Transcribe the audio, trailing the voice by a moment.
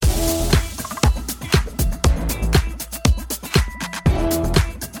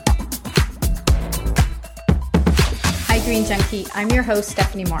Green Junkie. I'm your host,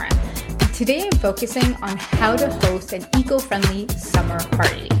 Stephanie Moran. And today I'm focusing on how to host an eco-friendly summer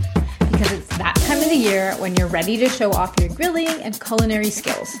party, because it's that time of the year when you're ready to show off your grilling and culinary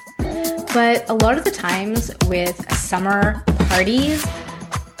skills. But a lot of the times with summer parties,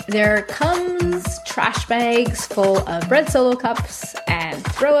 there comes trash bags full of bread solo cups and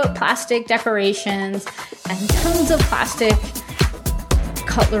throw out plastic decorations and tons of plastic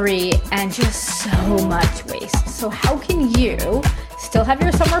cutlery and just so much waste. So how can you still have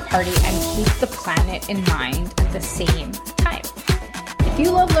your summer party and keep the planet in mind at the same time? If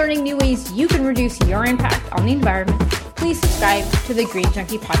you love learning new ways you can reduce your impact on the environment, please subscribe to the Green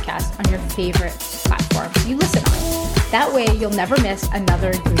Junkie podcast on your favorite platforms you listen on. That way you'll never miss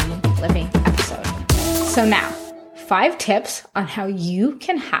another green living episode. So now, 5 tips on how you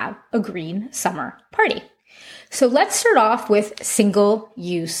can have a green summer party. So let's start off with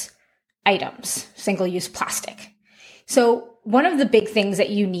single-use items, single-use plastic. So one of the big things that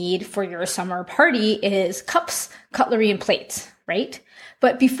you need for your summer party is cups, cutlery, and plates, right?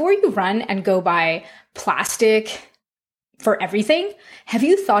 But before you run and go buy plastic for everything, have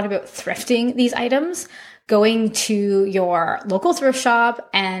you thought about thrifting these items? Going to your local thrift shop,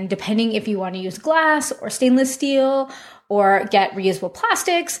 and depending if you want to use glass or stainless steel or get reusable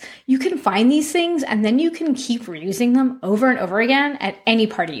plastics, you can find these things and then you can keep reusing them over and over again at any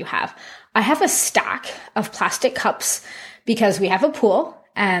party you have. I have a stack of plastic cups because we have a pool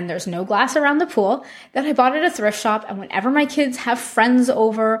and there's no glass around the pool that I bought at a thrift shop. And whenever my kids have friends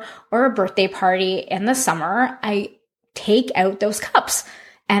over or a birthday party in the summer, I take out those cups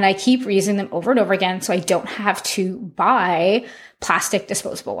and I keep reusing them over and over again so I don't have to buy plastic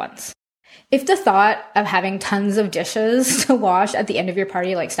disposable ones. If the thought of having tons of dishes to wash at the end of your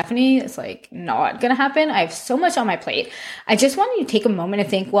party, like Stephanie, is like not going to happen, I have so much on my plate. I just want you to take a moment and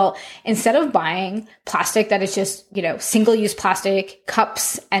think, well, instead of buying plastic that is just, single-use plastic,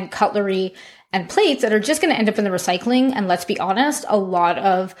 cups and cutlery and plates that are just going to end up in the recycling. And let's be honest, a lot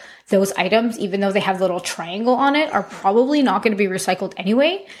of those items, even though they have a little triangle on it, are probably not going to be recycled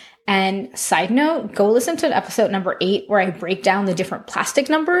anyway. And side note, go listen to episode number 8 where I break down the different plastic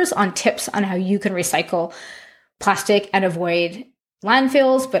numbers on tips on how you can recycle plastic and avoid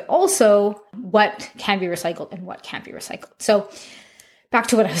landfills, but also what can be recycled and what can't be recycled. So back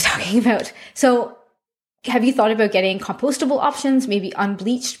to what I was talking about. So have you thought about getting compostable options, maybe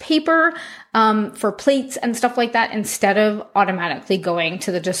unbleached paper for plates and stuff like that, instead of automatically going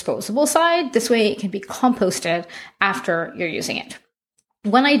to the disposable side? This way it can be composted after you're using it.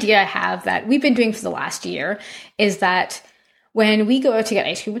 One idea I have that we've been doing for the last year is that when we go out to get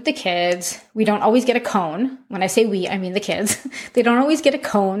ice cream with the kids, we don't always get a cone. When I say we, I mean the kids. They don't always get a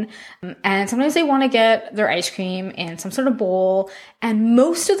cone. And sometimes they want to get their ice cream in some sort of bowl. And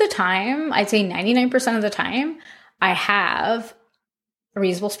most of the time, I'd say 99% of the time, I have a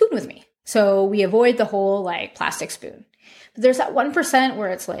reusable spoon with me. So we avoid the whole plastic spoon. But there's that 1%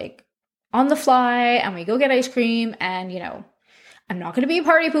 where it's on the fly and we go get ice cream and, I'm not going to be a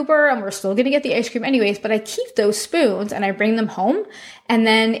party pooper and we're still going to get the ice cream anyways, but I keep those spoons and I bring them home. And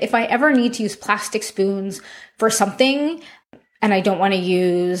then if I ever need to use plastic spoons for something and I don't want to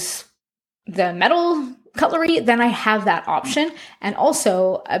use the metal cutlery, then I have that option. And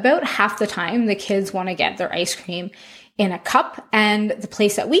also about half the time, the kids want to get their ice cream in a cup, and the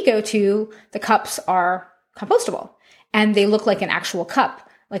place that we go to, the cups are compostable and they look like an actual cup,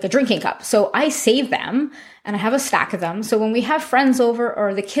 like a drinking cup. So I save them and I have a stack of them. So when we have friends over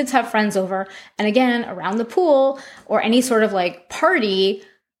or the kids have friends over, and again, around the pool or any sort of party,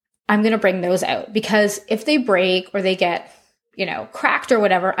 I'm going to bring those out, because if they break or they get, cracked or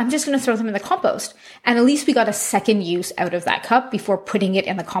whatever, I'm just going to throw them in the compost. And at least we got a second use out of that cup before putting it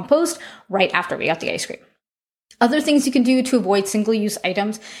in the compost right after we got the ice cream. Other things you can do to avoid single-use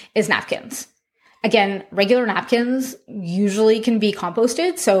items is napkins. Again, regular napkins usually can be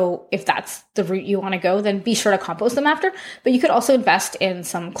composted. So if that's the route you want to go, then be sure to compost them after. But you could also invest in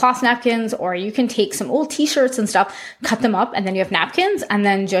some cloth napkins, or you can take some old t-shirts and stuff, cut them up, and then you have napkins, and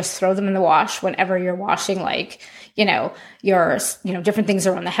then just throw them in the wash whenever you're washing, your, different things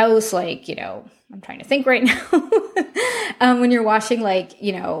around the house. I'm trying to think right now. When you're washing,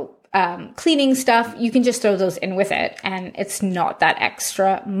 cleaning stuff, you can just throw those in with it. And it's not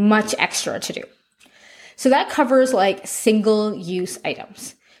that much extra to do. So that covers single-use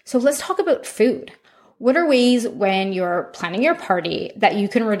items. So let's talk about food. What are ways when you're planning your party that you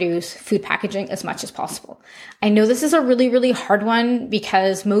can reduce food packaging as much as possible? I know this is a really, really hard one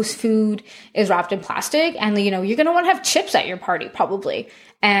because most food is wrapped in plastic, and you're going to want to have chips at your party probably.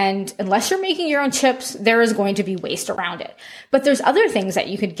 And unless you're making your own chips, there is going to be waste around it. But there's other things that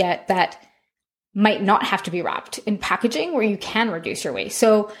you could get that might not have to be wrapped in packaging where you can reduce your waste.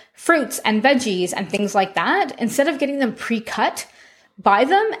 So fruits and veggies and things like that, instead of getting them pre-cut, buy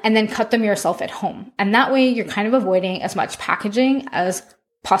them and then cut them yourself at home. And that way you're kind of avoiding as much packaging as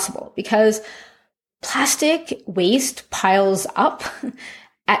possible, because plastic waste piles up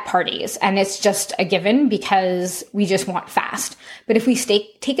at parties, and it's just a given because we just want fast. But if we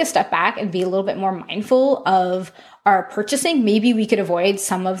take a step back and be a little bit more mindful of our purchasing, maybe we could avoid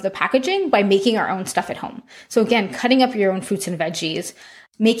some of the packaging by making our own stuff at home. So again, cutting up your own fruits and veggies,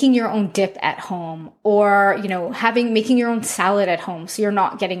 making your own dip at home, or, making your own salad at home, so you're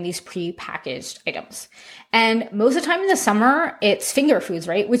not getting these pre-packaged items. And most of the time in the summer, it's finger foods,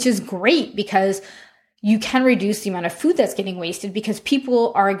 right? Which is great because you can reduce the amount of food that's getting wasted, because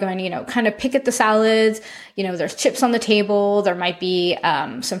people are going to, kind of pick at the salads. There's chips on the table. There might be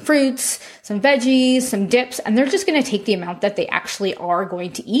some fruits, some veggies, some dips, and they're just going to take the amount that they actually are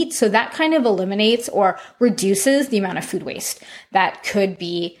going to eat. So that kind of eliminates or reduces the amount of food waste that could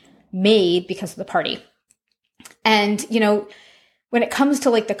be made because of the party. And, when it comes to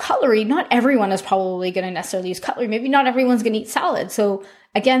like the cutlery, not everyone is probably going to necessarily use cutlery. Maybe not everyone's going to eat salad. So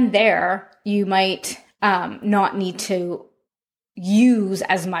again, there you might not need to use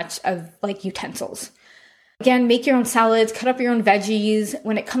as much of like utensils. Again, make your own salads, cut up your own veggies.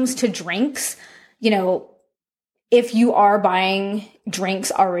 When it comes to drinks, if you are buying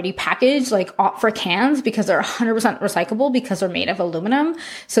drinks already packaged, like opt for cans, because they're 100% recyclable because they're made of aluminum.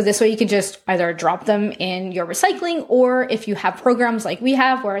 So this way you can just either drop them in your recycling, or if you have programs like we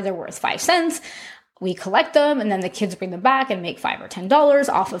have where they're worth 5 cents, we collect them and then the kids bring them back and make $5 or $10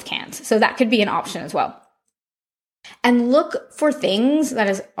 off of cans. So that could be an option as well. And look for things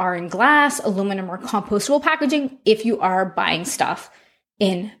that are in glass, aluminum, or compostable packaging if you are buying stuff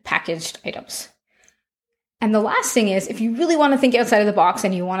in packaged items. And the last thing is, if you really want to think outside of the box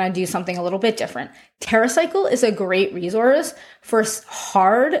and you want to do something a little bit different, TerraCycle is a great resource for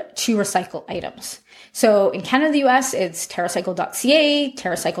hard to recycle items. So in Canada, the US, it's TerraCycle.ca,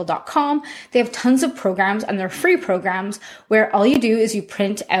 TerraCycle.com. They have tons of programs, and they're free programs where all you do is you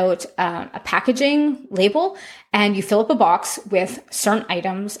print out a packaging label and you fill up a box with certain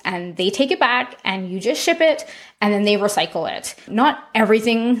items, and they take it back and you just ship it, and then they recycle it. Not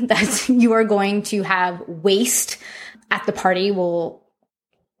everything that you are going to have waste at the party you will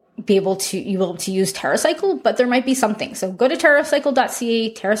be able to use TerraCycle, but there might be something. So go to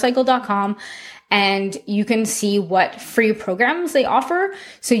TerraCycle.ca, TerraCycle.com, and you can see what free programs they offer,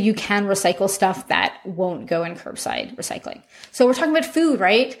 so you can recycle stuff that won't go in curbside recycling. So we're talking about food,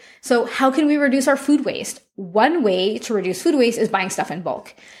 right? So how can we reduce our food waste? One way to reduce food waste is buying stuff in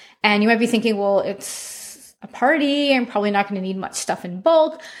bulk. And you might be thinking, well, it's a party, I'm probably not going to need much stuff in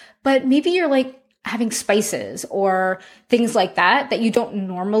bulk, but maybe you're like having spices or things like that you don't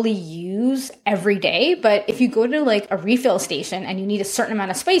normally use every day. But if you go to like a refill station and you need a certain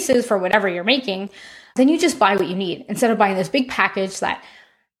amount of spices for whatever you're making, then you just buy what you need instead of buying this big package that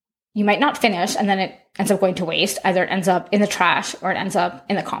you might not finish and then it ends up going to waste. Either it ends up in the trash or it ends up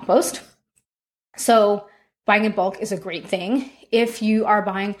in the compost. So buying in bulk is a great thing. If you are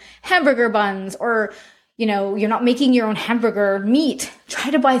buying hamburger buns, or you're not making your own hamburger meat,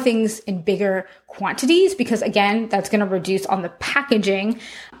 try to buy things in bigger quantities, because again, that's going to reduce on the packaging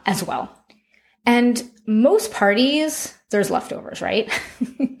as well. And most parties, there's leftovers, right?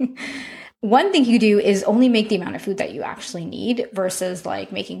 One thing you do is only make the amount of food that you actually need versus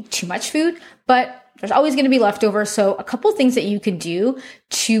like making too much food, but there's always going to be leftovers. So a couple things that you can do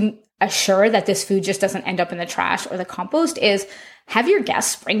to assure that this food just doesn't end up in the trash or the compost is have your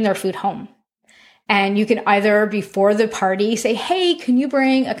guests bring their food home. And you can either, before the party, say, hey, can you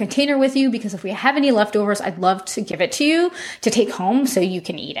bring a container with you? Because if we have any leftovers, I'd love to give it to you to take home so you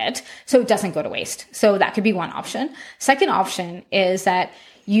can eat it, so it doesn't go to waste. So that could be one option. Second option is that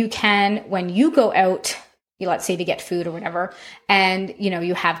you can, when you go out, let's say to get food or whatever, and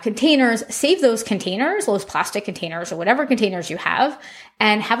you have containers, save those containers, those plastic containers or whatever containers you have,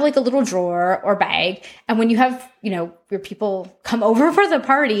 and have like a little drawer or bag. And when you have, your people come over for the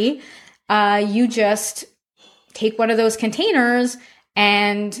party, you just take one of those containers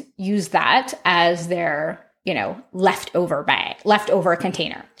and use that as their, leftover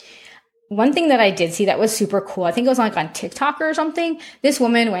container. One thing that I did see that was super cool, I think it was like on TikTok or something. This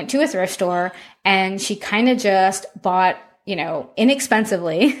woman went to a thrift store and she kind of just bought,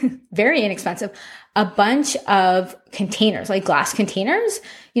 inexpensively, very inexpensive, a bunch of containers, like glass containers,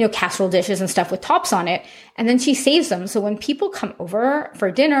 casserole dishes and stuff with tops on it. And then she saves them. So when people come over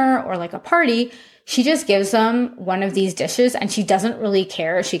for dinner or like a party, she just gives them one of these dishes and she doesn't really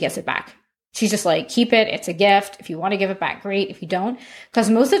care if she gets it back. She's just like, keep it. It's a gift. If you want to give it back, great. If you don't, because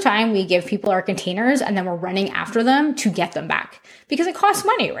most of the time we give people our containers and then we're running after them to get them back because it costs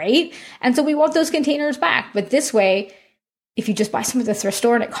money, right? And so we want those containers back. But this way, if you just buy some at the thrift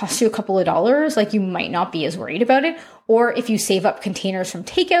store and it costs you a couple of dollars, like you might not be as worried about it. Or if you save up containers from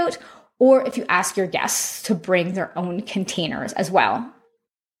takeout, or if you ask your guests to bring their own containers as well.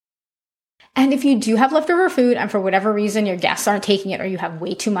 And if you do have leftover food and for whatever reason your guests aren't taking it or you have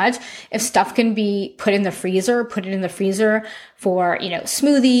way too much, if stuff can be put in the freezer, put it in the freezer for,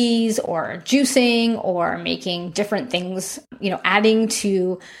 smoothies or juicing or making different things, adding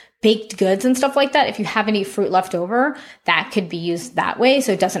to baked goods and stuff like that. If you have any fruit left over, that could be used that way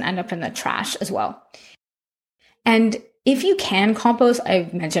so it doesn't end up in the trash as well. And if you can compost,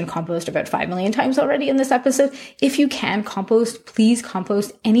 I've mentioned compost about 5 million times already in this episode. If you can compost, please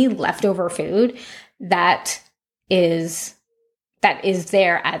compost any leftover food that is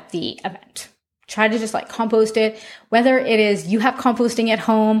there at the event. Try to just compost it, whether it is you have composting at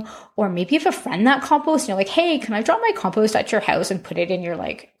home, or maybe you have a friend that composts and you're like, hey, can I drop my compost at your house and put it in your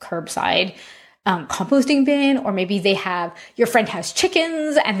curbside composting bin? Or maybe your friend has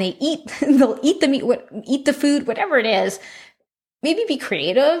chickens and they'll eat the meat, eat the food, whatever it is. Maybe be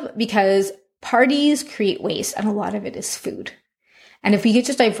creative, because parties create waste and a lot of it is food. And if we could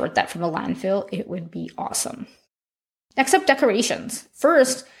just divert that from a landfill, it would be awesome. Next up, decorations.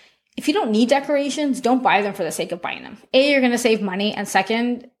 First, if you don't need decorations, don't buy them for the sake of buying them. A, you're going to save money. And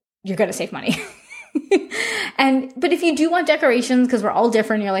second, you're going to save money. But if you do want decorations, because we're all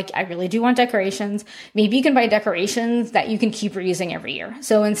different, you're like, I really do want decorations. Maybe you can buy decorations that you can keep reusing every year.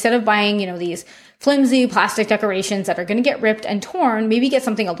 So instead of buying, these flimsy plastic decorations that are going to get ripped and torn, maybe get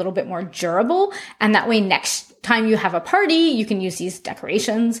something a little bit more durable. And that way, next time you have a party, you can use these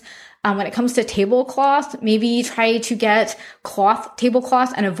decorations. When it comes to tablecloth, maybe try to get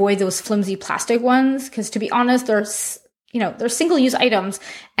tablecloth and avoid those flimsy plastic ones. Because to be honest, they're single-use items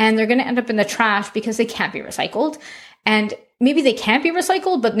and they're going to end up in the trash because they can't be recycled. And maybe they can't be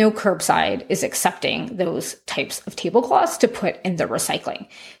recycled, but no curbside is accepting those types of tablecloths to put in the recycling.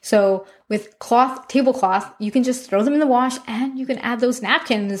 So with tablecloth, you can just throw them in the wash and you can add those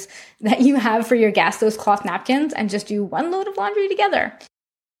napkins that you have for your guests, those cloth napkins, and just do one load of laundry together.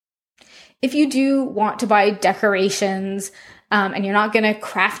 If you do want to buy decorations and you're not going to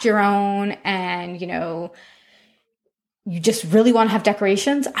craft your own and, you just really want to have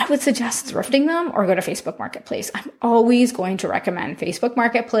decorations, I would suggest thrifting them or go to Facebook Marketplace. I'm always going to recommend Facebook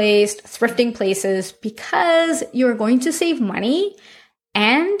Marketplace, thrifting places, because you're going to save money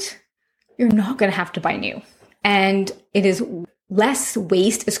and you're not going to have to buy new. And it is less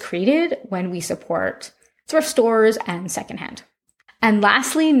waste is created when we support thrift stores and secondhand. And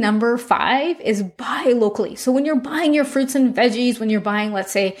lastly, number 5 is buy locally. So when you're buying your fruits and veggies, when you're buying,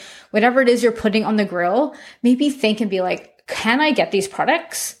 let's say, whatever it is you're putting on the grill, maybe think and be like, can I get these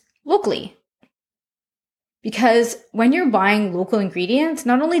products locally? Because when you're buying local ingredients,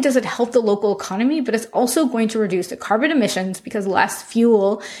 not only does it help the local economy, but it's also going to reduce the carbon emissions because less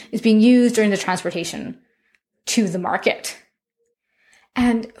fuel is being used during the transportation to the market.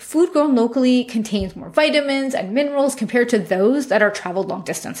 And food grown locally contains more vitamins and minerals compared to those that are traveled long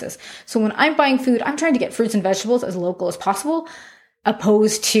distances. So when I'm buying food, I'm trying to get fruits and vegetables as local as possible,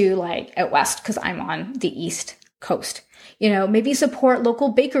 opposed to out west, because I'm on the East Coast. Maybe support local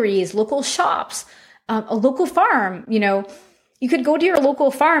bakeries, local shops, a local farm. You could go to your local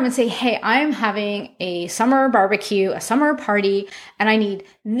farm and say, hey, I'm having a summer barbecue, a summer party, and I need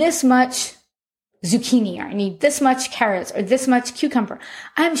this much zucchini, or I need this much carrots, or this much cucumber.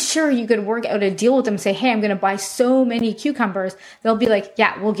 I'm sure you could work out a deal with them, say, hey, I'm going to buy so many cucumbers. They'll be like,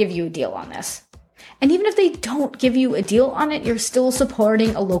 yeah, we'll give you a deal on this. And even if they don't give you a deal on it, you're still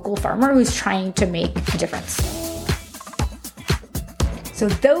supporting a local farmer who's trying to make a difference. So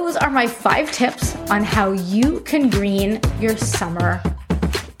those are my 5 tips on how you can green your summer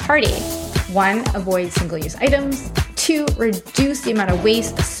party. 1, avoid single-use items. 2, reduce the amount of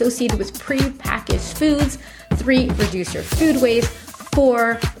waste associated with pre-packaged foods. 3, reduce your food waste.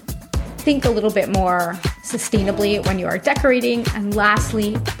 4, think a little bit more sustainably when you are decorating. And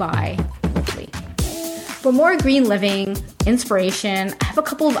lastly, buy locally. For more green living inspiration, I have a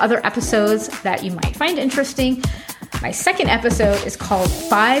couple of other episodes that you might find interesting. My second episode is called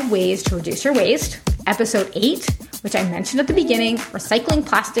 5 Ways to Reduce Your Waste. Episode 8, which I mentioned at the beginning, recycling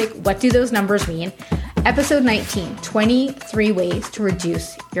plastic, what do those numbers mean? Episode 19, 23 ways to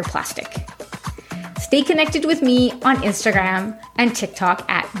reduce your plastic. Stay connected with me on Instagram and TikTok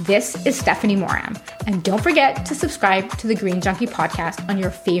at This is Stephanie Moram. And don't forget to subscribe to the Green Junkie podcast on your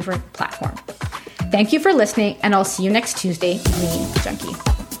favorite platform. Thank you for listening, and I'll see you next Tuesday, Green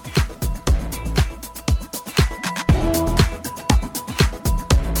Junkie.